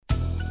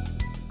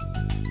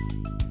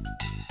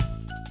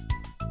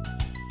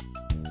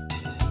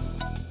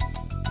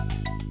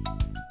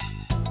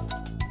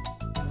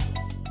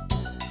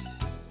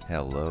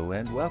Hello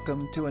and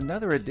welcome to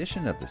another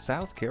edition of the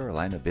South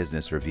Carolina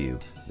Business Review.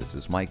 This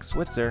is Mike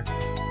Switzer.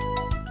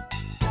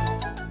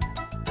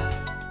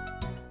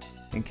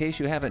 In case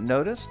you haven't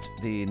noticed,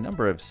 the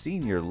number of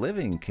senior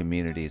living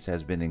communities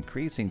has been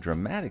increasing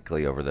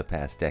dramatically over the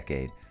past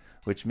decade,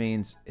 which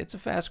means it's a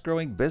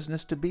fast-growing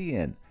business to be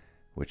in,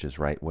 which is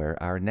right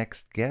where our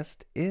next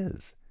guest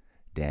is.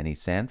 Danny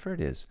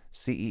Sanford is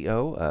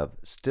CEO of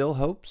Still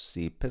Hope's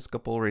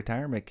Episcopal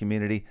Retirement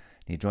Community.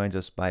 He joins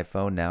us by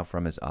phone now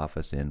from his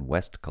office in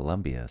West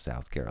Columbia,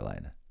 South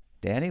Carolina.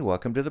 Danny,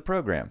 welcome to the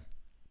program.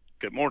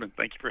 Good morning.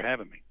 Thank you for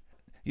having me.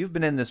 You've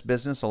been in this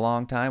business a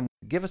long time.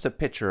 Give us a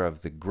picture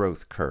of the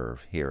growth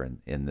curve here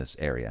in this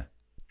area.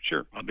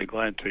 Sure, I'll be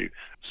glad to.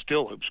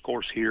 Still Hope's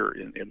course here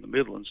in the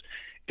Midlands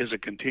is a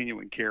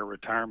continuing care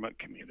retirement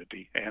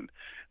community, and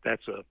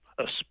that's a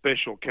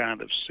special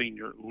kind of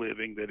senior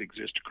living that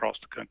exists across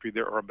the country.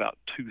 There are about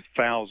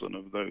 2,000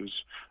 of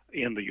those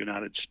in the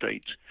United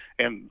States,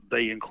 and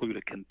they include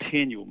a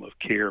continuum of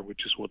care,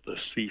 which is what the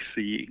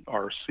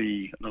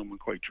CCRC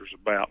nomenclature is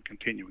about,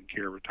 continuing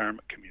care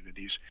retirement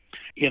communities.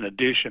 In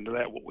addition to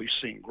that, what we've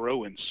seen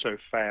growing so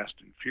fast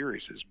and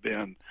furious has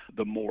been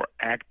the more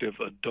active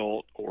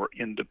adult or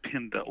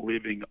independent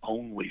living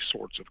only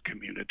sorts of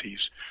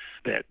communities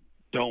that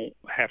don't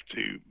have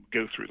to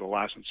go through the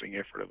licensing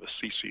effort of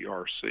a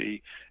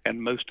CCRC,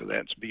 and most of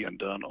that's being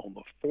done on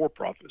the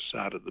for-profit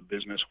side of the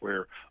business,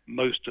 where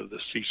most of the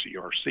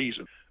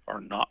CCRCs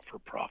are not for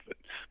profit.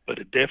 But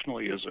it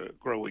definitely is a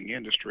growing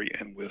industry,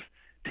 and with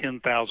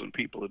 10,000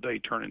 people a day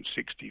turning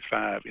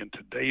 65 in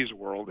today's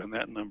world, and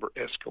that number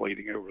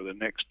escalating over the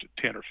next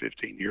 10 or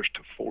 15 years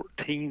to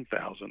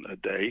 14,000 a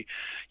day,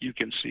 you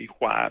can see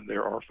why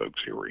there are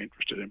folks who are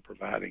interested in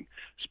providing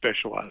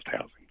specialized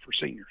housing for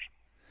seniors.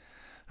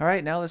 All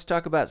right, now let's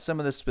talk about some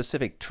of the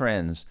specific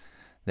trends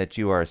that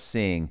you are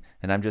seeing.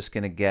 And I'm just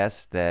going to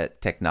guess that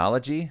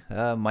technology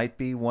might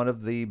be one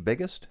of the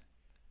biggest?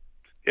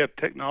 Yeah,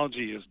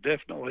 technology is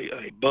definitely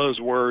a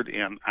buzzword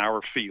in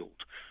our field.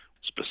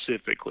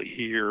 Specifically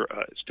here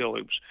at Still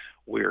Hope's,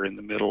 we're in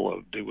the middle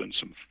of doing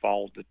some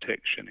fall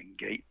detection and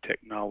gate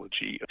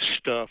technology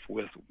stuff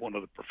with one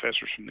of the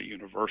professors from the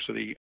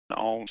university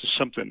on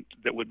something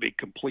that would be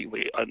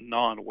completely a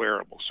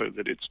non-wearable, so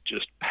that it's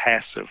just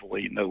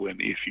passively knowing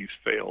if you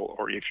fail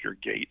or if your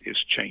gate is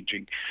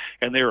changing.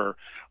 And there are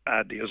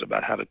ideas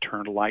about how to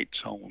turn lights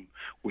on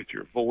with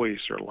your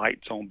voice, or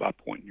lights on by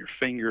pointing your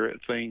finger at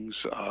things,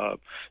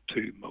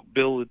 to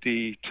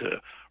mobility,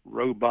 to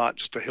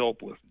robots to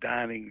help with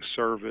dining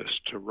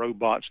service, to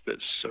robots that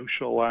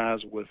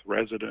socialize with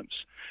residents,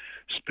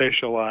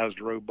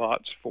 specialized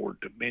robots for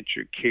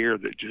dementia care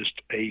that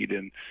just aid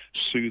in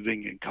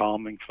soothing and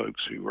calming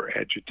folks who are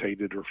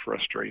agitated or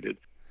frustrated.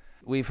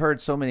 We've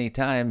heard so many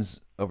times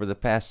over the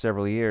past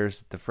several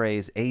years the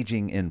phrase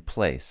aging in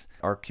place.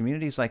 Are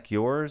communities like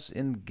yours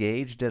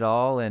engaged at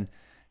all in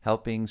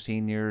helping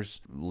seniors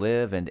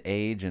live and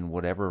age in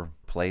whatever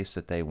place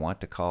that they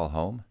want to call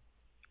home?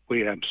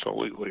 We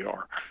absolutely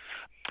are.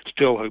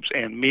 Still Hope's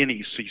and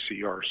many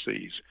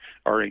CCRCs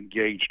are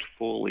engaged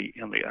fully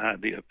in the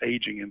idea of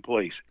aging in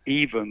place,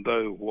 even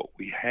though what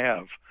we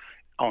have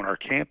on our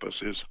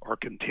campuses are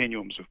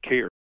continuums of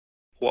care.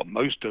 What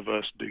most of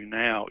us do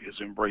now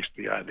is embrace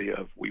the idea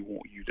of we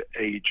want you to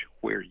age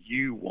where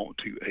you want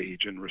to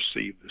age and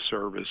receive the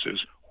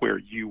services where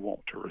you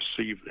want to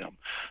receive them.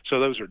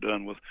 So those are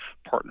done with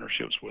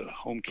partnerships with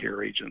home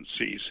care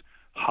agencies,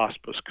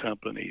 hospice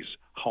companies,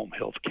 home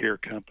health care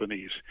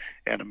companies,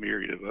 and a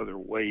myriad of other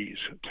ways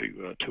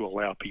to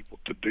allow people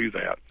to do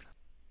that.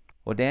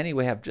 Well, Danny,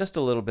 we have just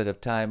a little bit of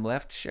time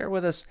left. Share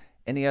with us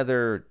any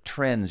other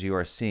trends you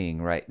are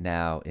seeing right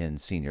now in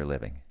senior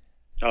living.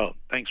 Oh,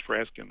 thanks for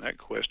asking that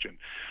question.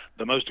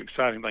 The most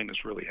exciting thing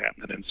that's really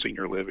happening in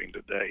senior living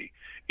today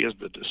is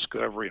the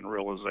discovery and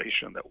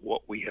realization that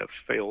what we have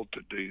failed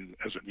to do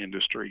as an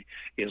industry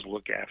is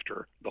look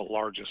after the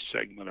largest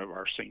segment of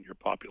our senior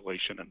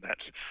population, and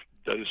that's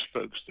those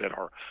folks that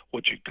are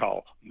what you'd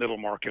call middle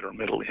market or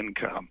middle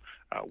income.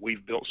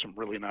 We've built some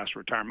really nice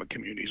retirement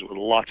communities with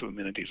lots of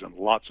amenities and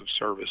lots of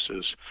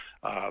services,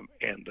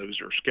 and those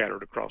are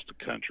scattered across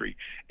the country.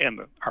 And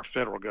our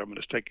federal government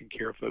is taking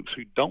care of folks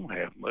who don't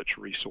have much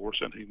resource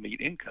and who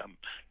meet income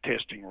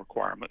testing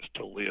requirements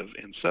to live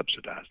in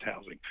subsidized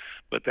housing.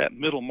 But that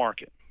middle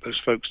market, those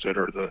folks that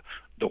are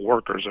the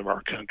workers of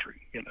our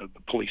country,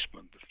 the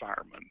policemen, the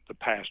firemen, the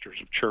pastors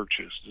of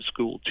churches, the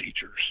school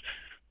teachers,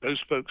 those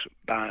folks,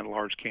 by and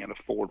large, can't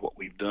afford what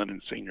we've done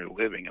in senior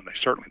living, and they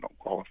certainly don't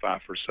qualify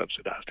for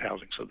subsidized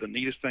housing. So the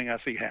neatest thing I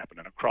see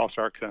happening across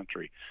our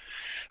country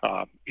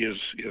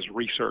is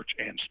research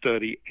and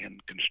study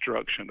and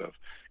construction of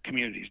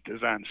communities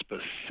designed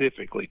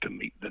specifically to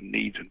meet the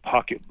needs and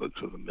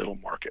pocketbooks of the middle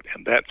market.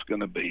 And that's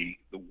going to be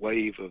the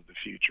wave of the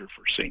future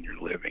for senior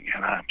living,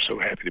 and I'm so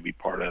happy to be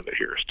part of it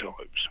here at Still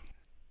Hope's.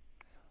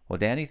 Well,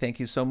 Danny, thank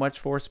you so much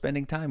for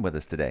spending time with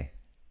us today.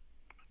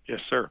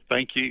 Yes, sir.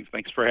 Thank you.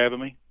 Thanks for having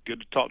me.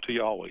 Good to talk to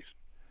you always.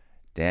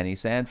 Danny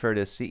Sanford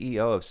is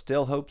CEO of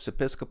Still Hope's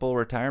Episcopal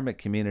Retirement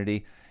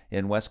Community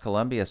in West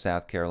Columbia,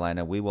 South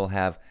Carolina. We will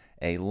have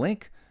a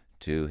link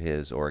to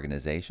his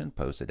organization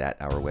posted at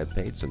our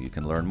webpage so you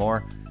can learn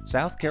more,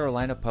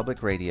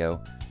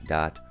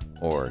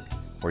 southcarolinapublicradio.org,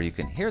 where you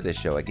can hear this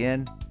show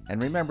again.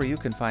 And remember, you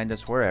can find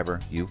us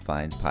wherever you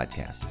find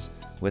podcasts.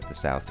 With the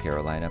South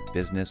Carolina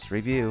Business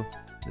Review,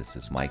 this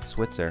is Mike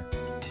Switzer.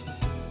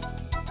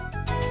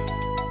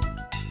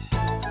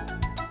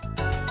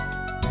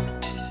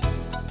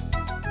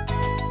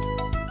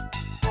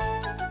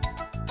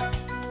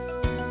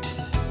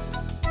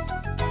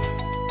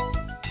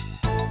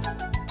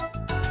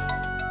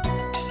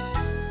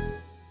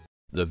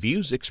 The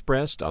views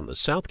expressed on the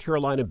South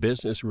Carolina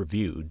Business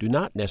Review do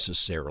not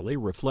necessarily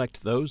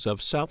reflect those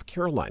of South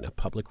Carolina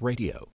Public Radio.